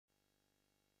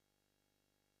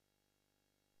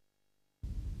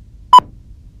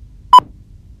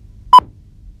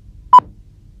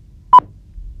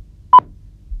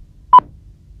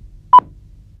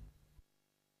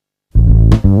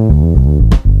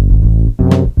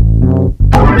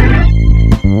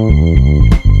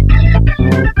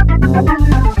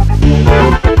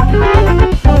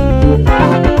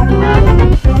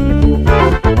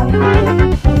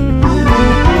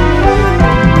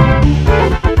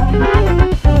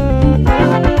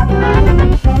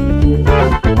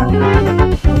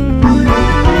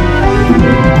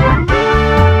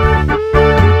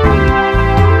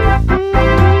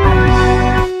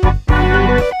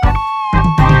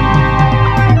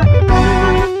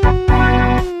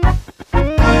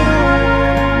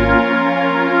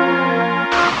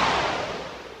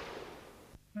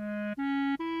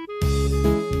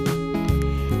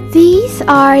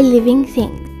Plants are living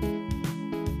things.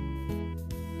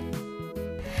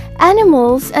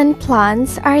 Animals and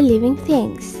plants are living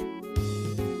things.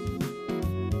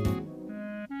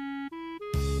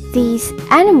 These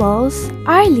animals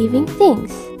are living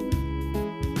things.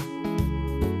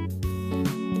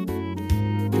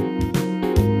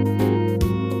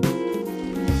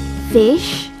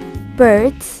 Fish,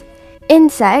 birds,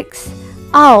 insects,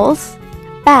 owls,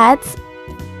 bats,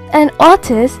 and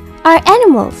otters are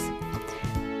animals.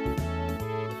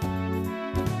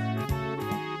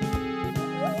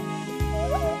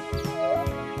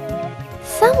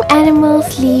 Some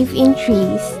animals live in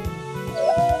trees.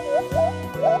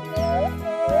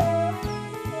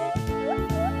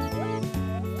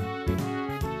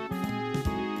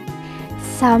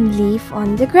 Some live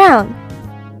on the ground.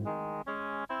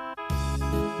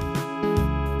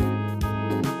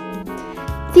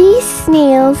 These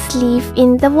snails live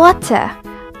in the water,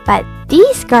 but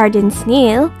this garden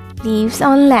snail lives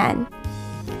on land.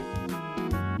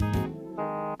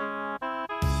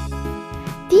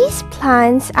 These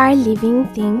plants are living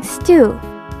things too.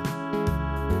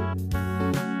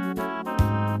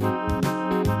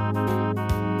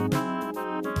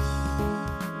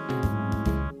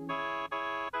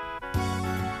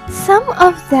 Some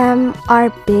of them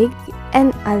are big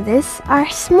and others are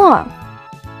small.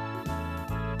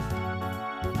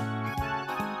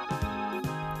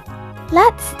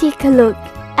 Let's take a look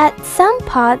at some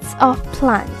parts of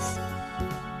plants.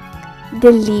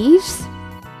 The leaves,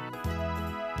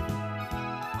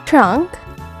 trunk,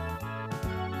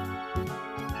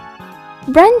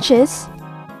 branches,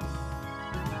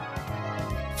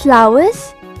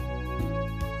 flowers,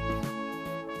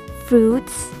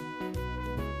 fruits,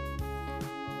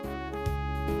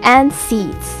 and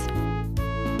seeds.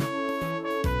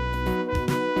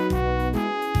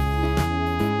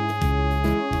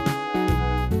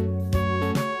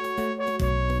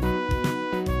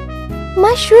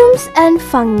 Mushrooms and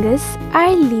fungus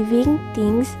are living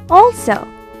things also.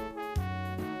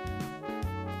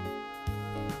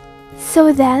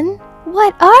 So then,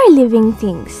 what are living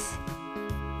things?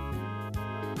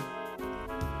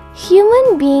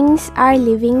 Human beings are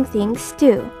living things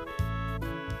too.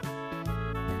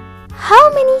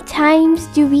 How many times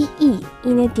do we eat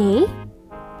in a day?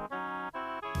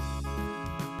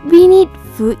 We need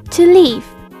food to live.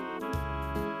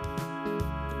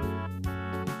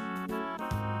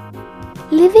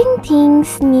 Living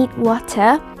things need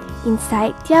water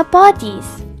inside their bodies.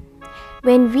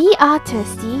 When we are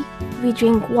thirsty, we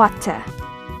drink water.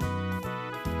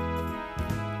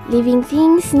 Living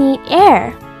things need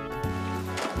air.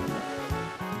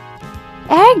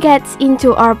 Air gets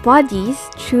into our bodies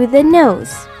through the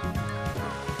nose.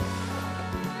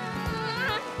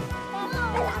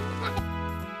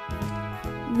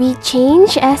 We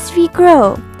change as we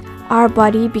grow. Our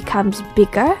body becomes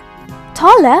bigger,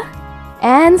 taller,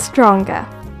 and stronger.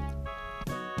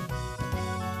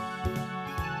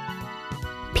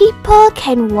 People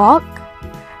can walk,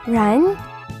 run,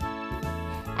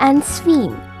 and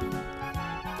swim.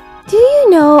 Do you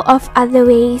know of other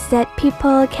ways that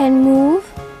people can move?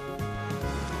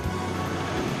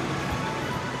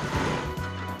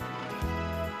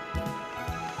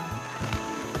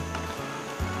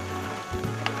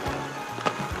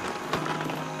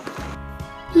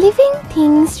 Living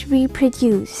things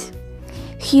reproduce.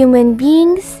 Human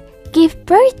beings give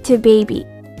birth to babies.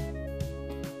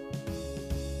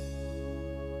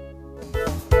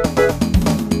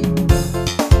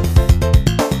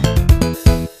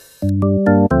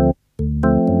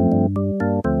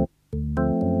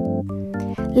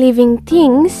 Living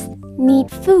things need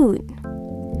food.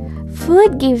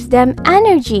 Food gives them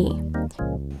energy.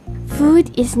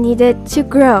 Food is needed to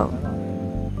grow.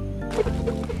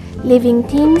 Living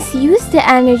things use the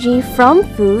energy from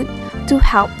food to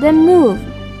help them move.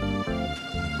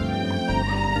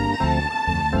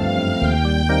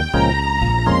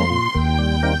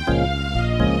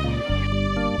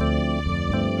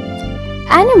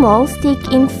 Animals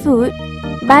take in food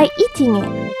by eating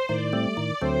it.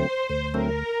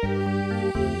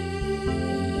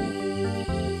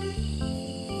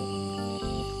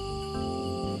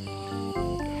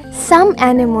 Some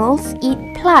animals eat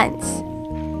plants.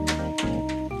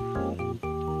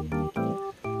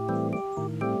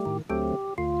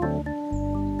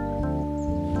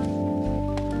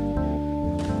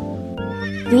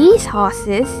 These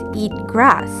horses eat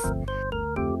grass.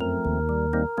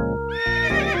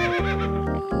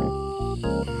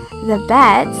 The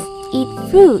bats eat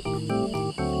fruit.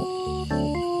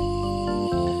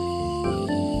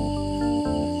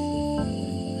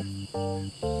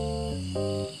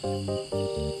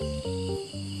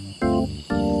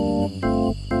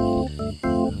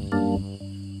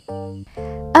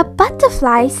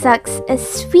 butterfly sucks a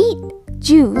sweet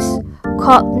juice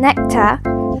called nectar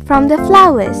from the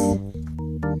flowers.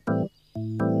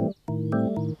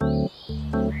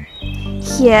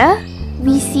 Here,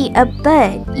 we see a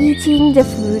bird eating the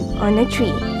fruit on a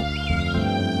tree.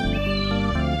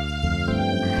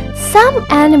 Some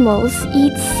animals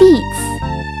eat seeds.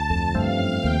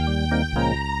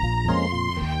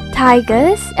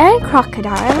 Tigers and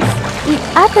crocodiles eat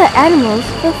other animals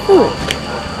for food.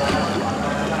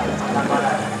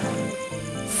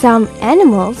 Some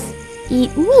animals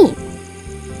eat meat.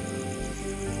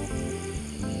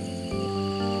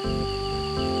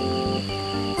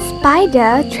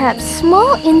 Spider traps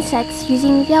small insects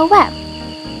using their web.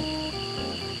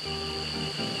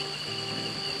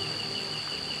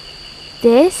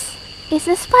 This is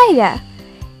a spider.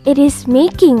 It is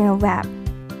making a web.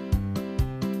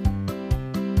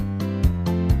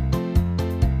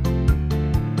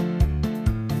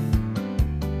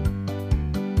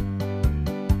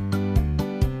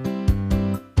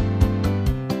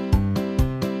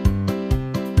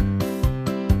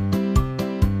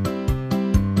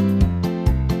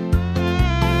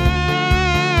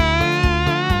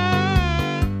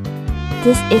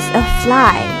 This is a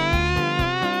fly.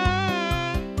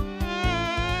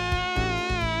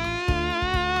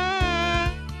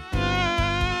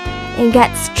 It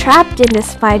gets trapped in the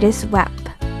spider's web.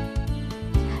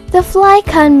 The fly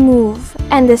can't move,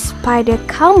 and the spider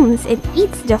comes and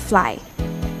eats the fly.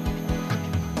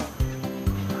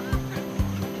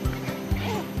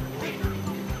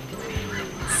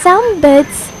 Some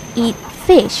birds eat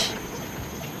fish.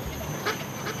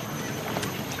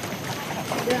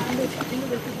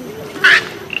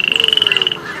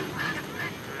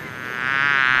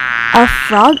 A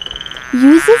frog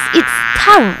uses its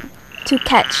tongue to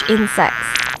catch insects.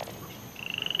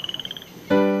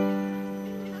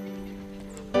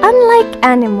 Unlike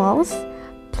animals,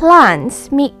 plants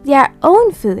make their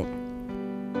own food.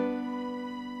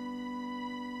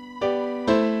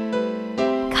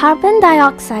 Carbon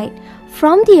dioxide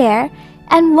from the air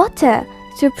and water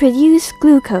to produce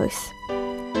glucose.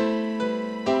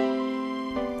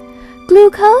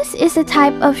 Glucose is a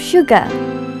type of sugar.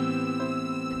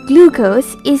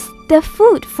 Glucose is the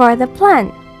food for the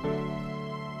plant.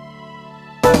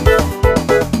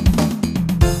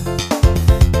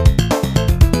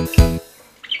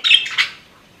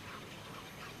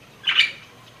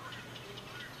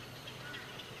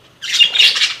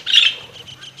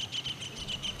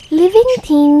 Living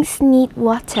things need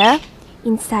water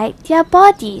inside their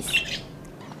bodies.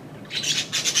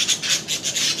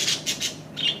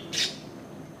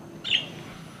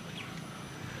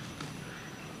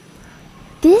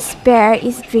 This bear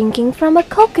is drinking from a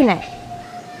coconut.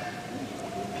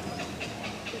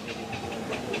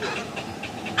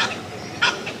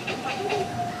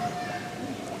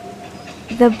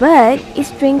 The bird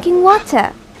is drinking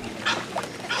water.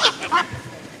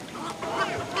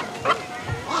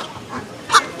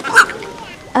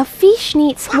 A fish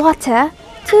needs water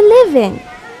to live in.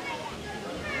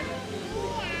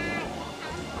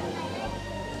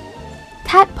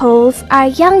 Tadpoles are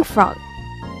young frogs.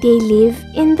 They live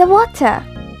in the water.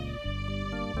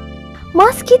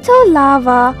 Mosquito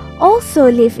larvae also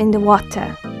live in the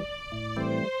water.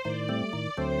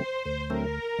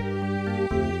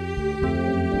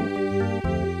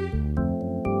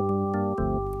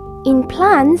 In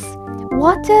plants,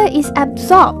 water is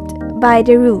absorbed by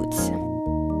the roots.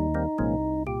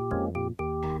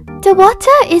 The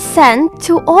water is sent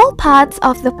to all parts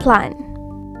of the plant.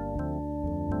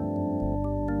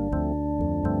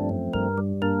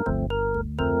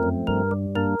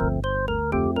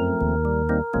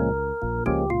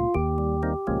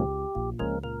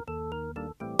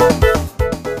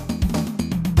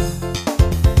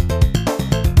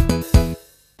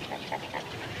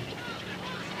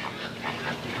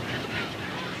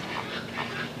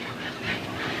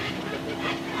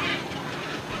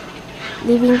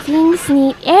 Living things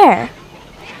need air.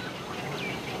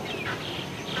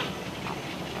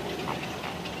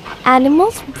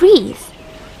 Animals breathe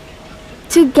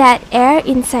to get air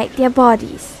inside their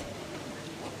bodies.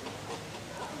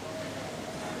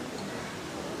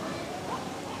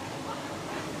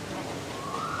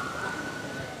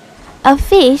 A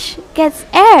fish gets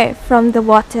air from the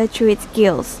water through its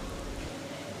gills.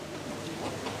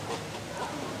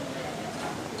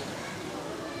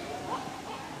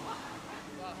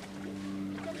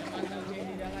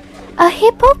 A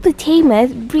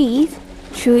hippopotamus breathes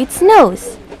through its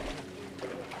nose.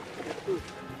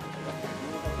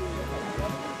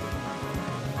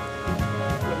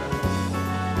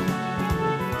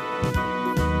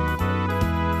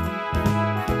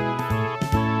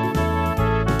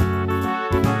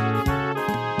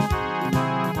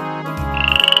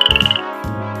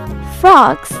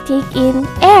 Frogs take in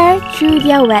air through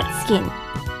their wet skin.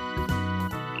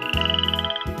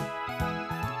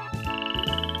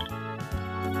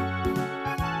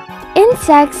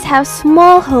 Insects have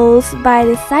small holes by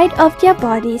the side of their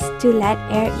bodies to let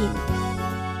air in.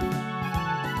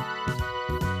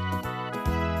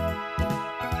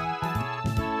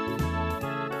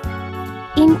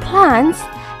 In plants,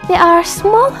 there are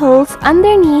small holes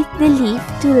underneath the leaf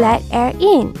to let air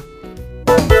in.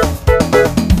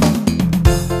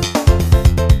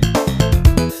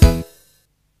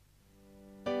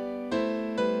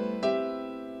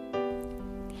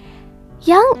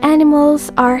 Young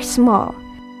animals are small.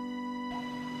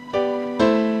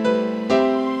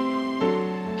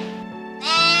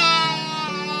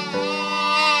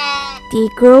 They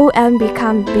grow and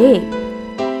become big.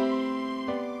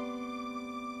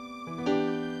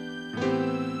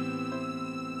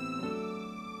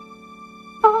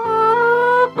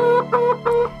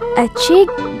 A chick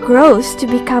grows to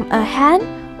become a hen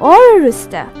or a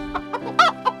rooster.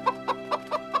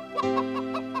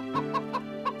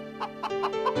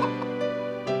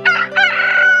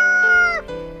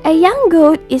 A young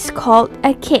goat is called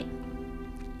a kid.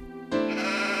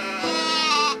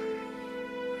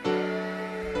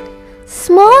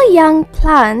 Small young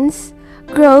plants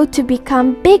grow to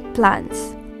become big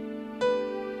plants.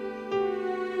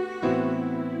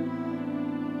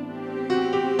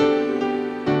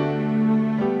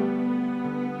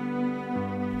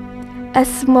 A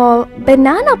small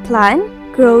banana plant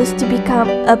grows to become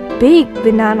a big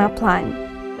banana plant.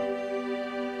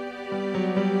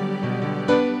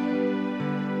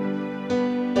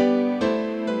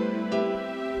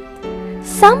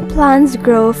 Some plants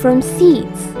grow from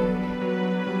seeds.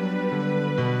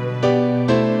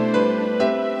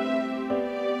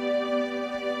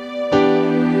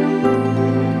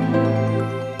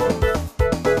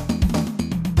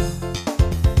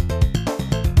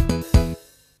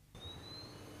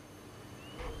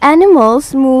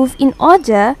 Animals move in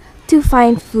order to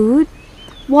find food,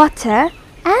 water,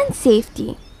 and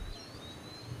safety.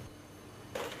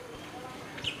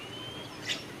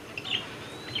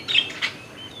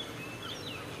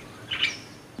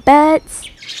 Birds,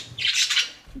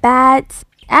 bats,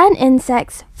 and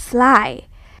insects fly.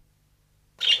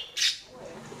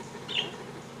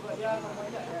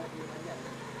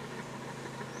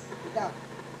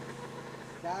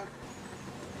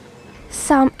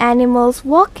 Some animals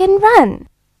walk and run.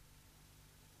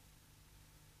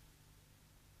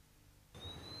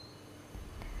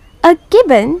 A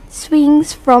gibbon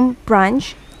swings from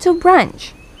branch to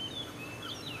branch.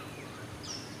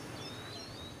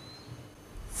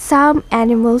 Some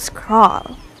animals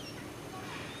crawl.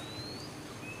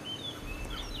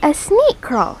 A snake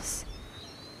crawls.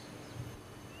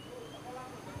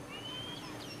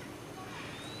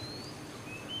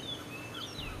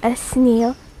 A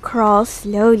snail crawls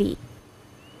slowly.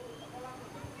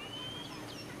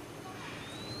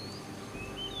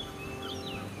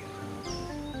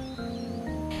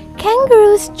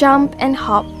 Kangaroos jump and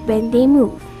hop when they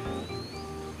move.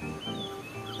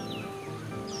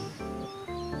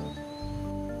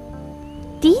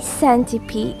 This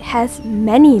centipede has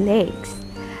many legs.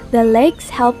 The legs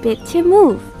help it to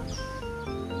move.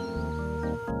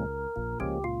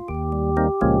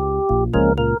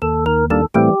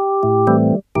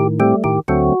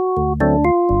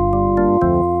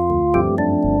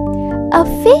 A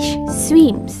fish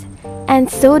swims, and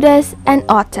so does an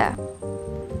otter.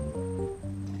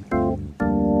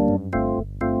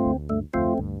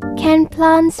 Can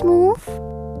plants move?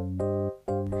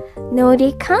 No,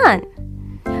 they can't.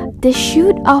 The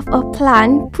shoot of a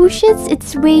plant pushes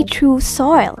its way through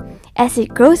soil as it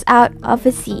grows out of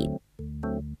a seed.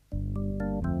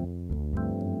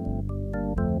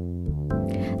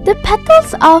 The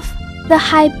petals of the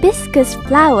hibiscus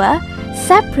flower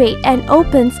separate and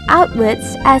opens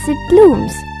outwards as it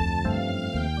blooms.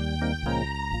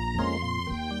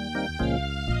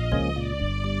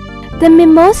 The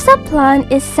mimosa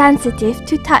plant is sensitive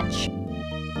to touch.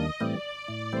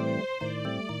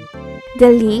 The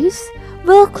leaves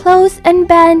will close and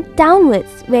bend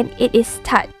downwards when it is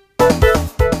touched.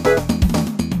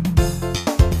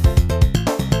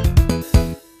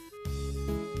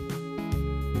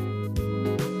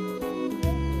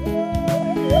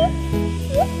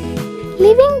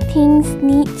 Living things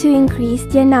need to increase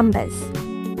their numbers.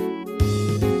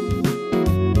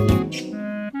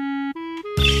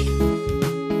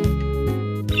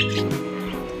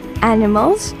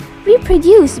 Animals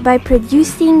reproduce by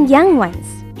producing young ones.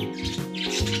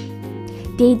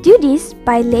 They do this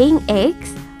by laying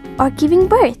eggs or giving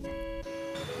birth.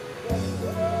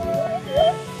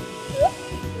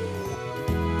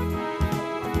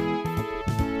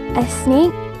 a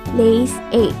snake lays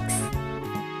eggs,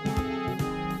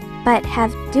 but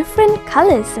have different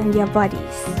colors on their bodies.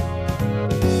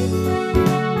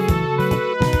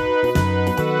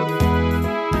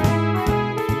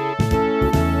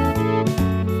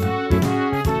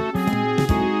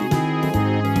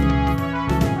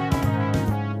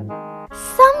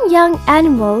 Some young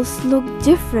animals look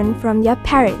different from their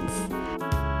parents.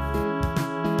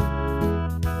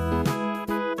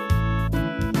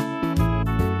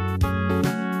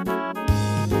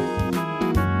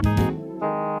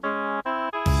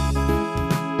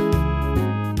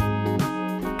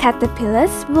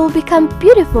 Caterpillars will become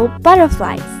beautiful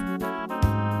butterflies.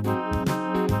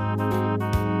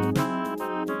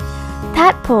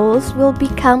 Tadpoles will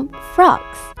become frogs.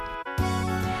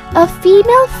 A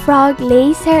female frog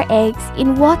lays her eggs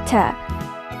in water.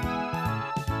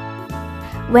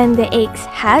 When the eggs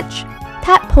hatch,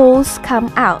 tadpoles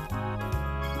come out.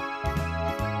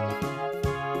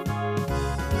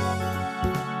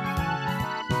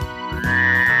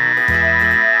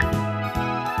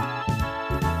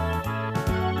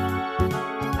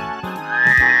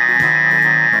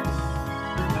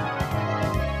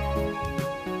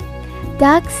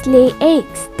 Ducks lay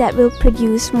eggs that will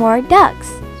produce more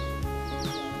ducks.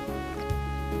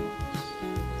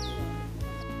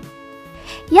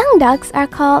 Young ducks are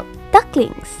called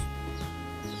ducklings.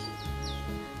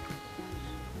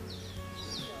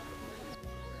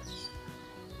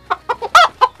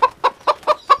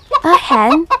 A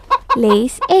hen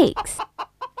lays eggs.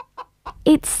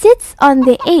 It sits on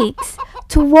the eggs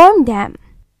to warm them.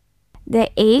 The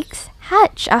eggs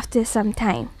hatch after some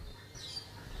time.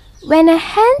 When a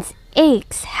hen's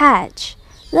eggs hatch,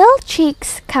 little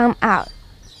chicks come out.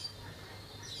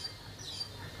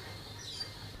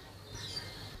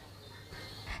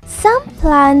 Some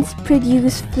plants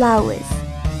produce flowers.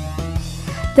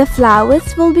 The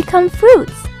flowers will become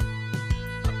fruits.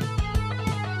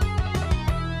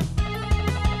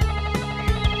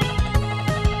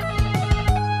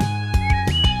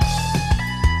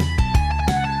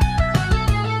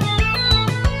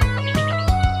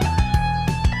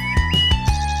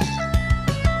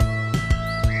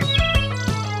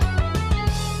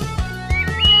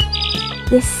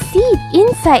 The seed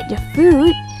inside the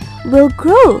fruit will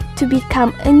grow to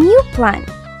become a new plant.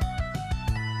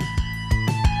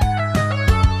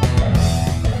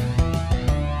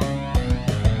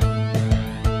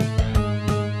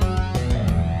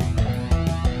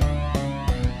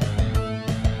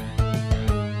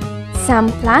 Some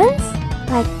plants,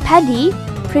 like paddy,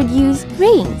 produce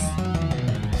grains.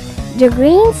 The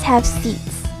grains have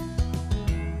seeds.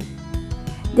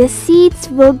 The seeds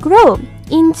will grow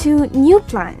into new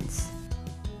plants.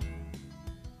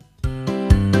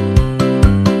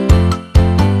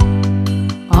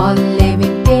 All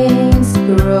living things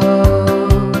grow,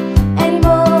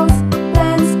 animals,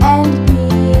 plants and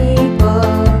people.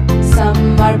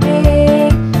 Some are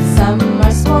big, some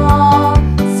are small,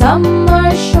 some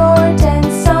are short and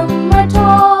some are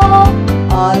tall.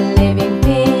 All living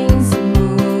things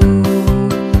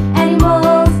move,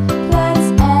 animals, plants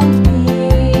and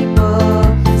people.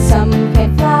 Some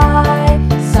can fly,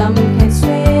 some can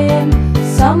swim,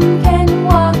 some can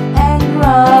walk and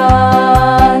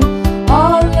run.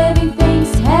 All living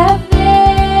things have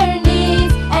their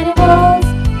needs, animals,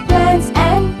 plants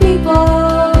and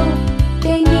people.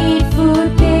 They need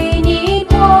food, they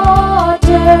need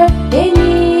water, they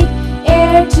need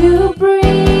air to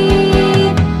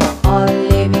breathe. All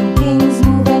living things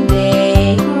move and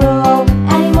they grow,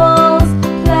 animals,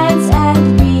 plants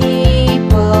and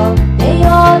people. They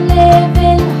all live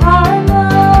in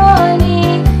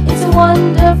harmony. It's a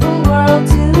wonderful world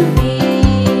to be.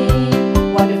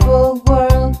 Wonderful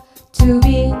world to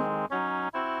be.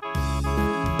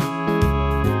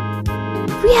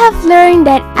 We have learned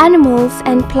that animals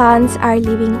and plants are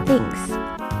living things.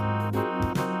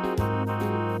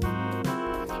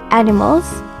 Animals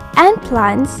and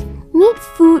plants need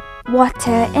food,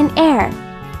 water, and air.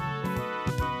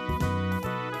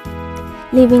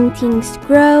 Living things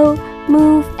grow,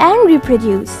 move, and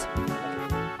reproduce.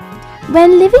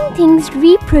 When living things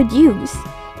reproduce,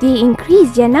 they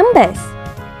increase their numbers.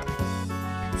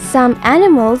 Some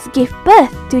animals give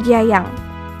birth to their young.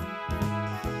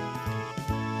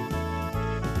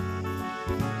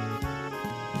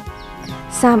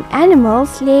 Some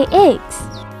animals lay eggs.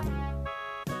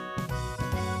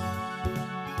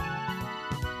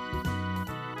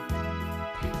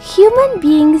 Human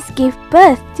beings give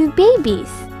birth to babies.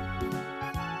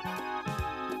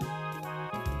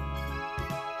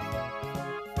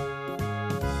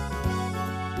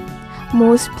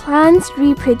 Most plants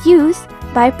reproduce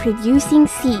by producing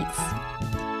seeds.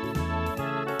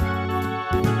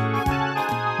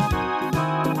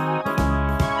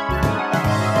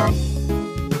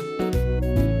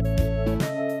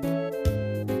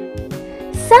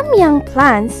 Some young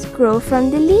plants grow from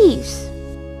the leaves.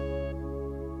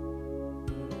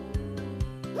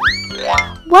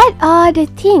 What are the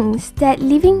things that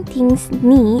living things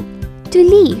need to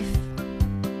live?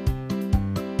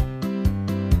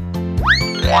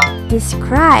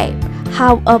 Describe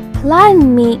how a plant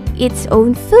makes its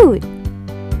own food.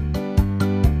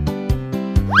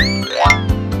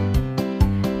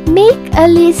 Make a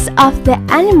list of the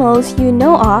animals you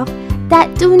know of that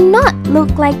do not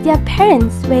look like their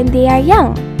parents when they are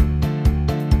young.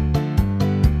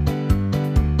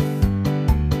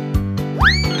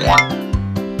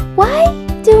 Why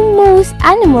do most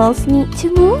animals need to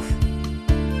move?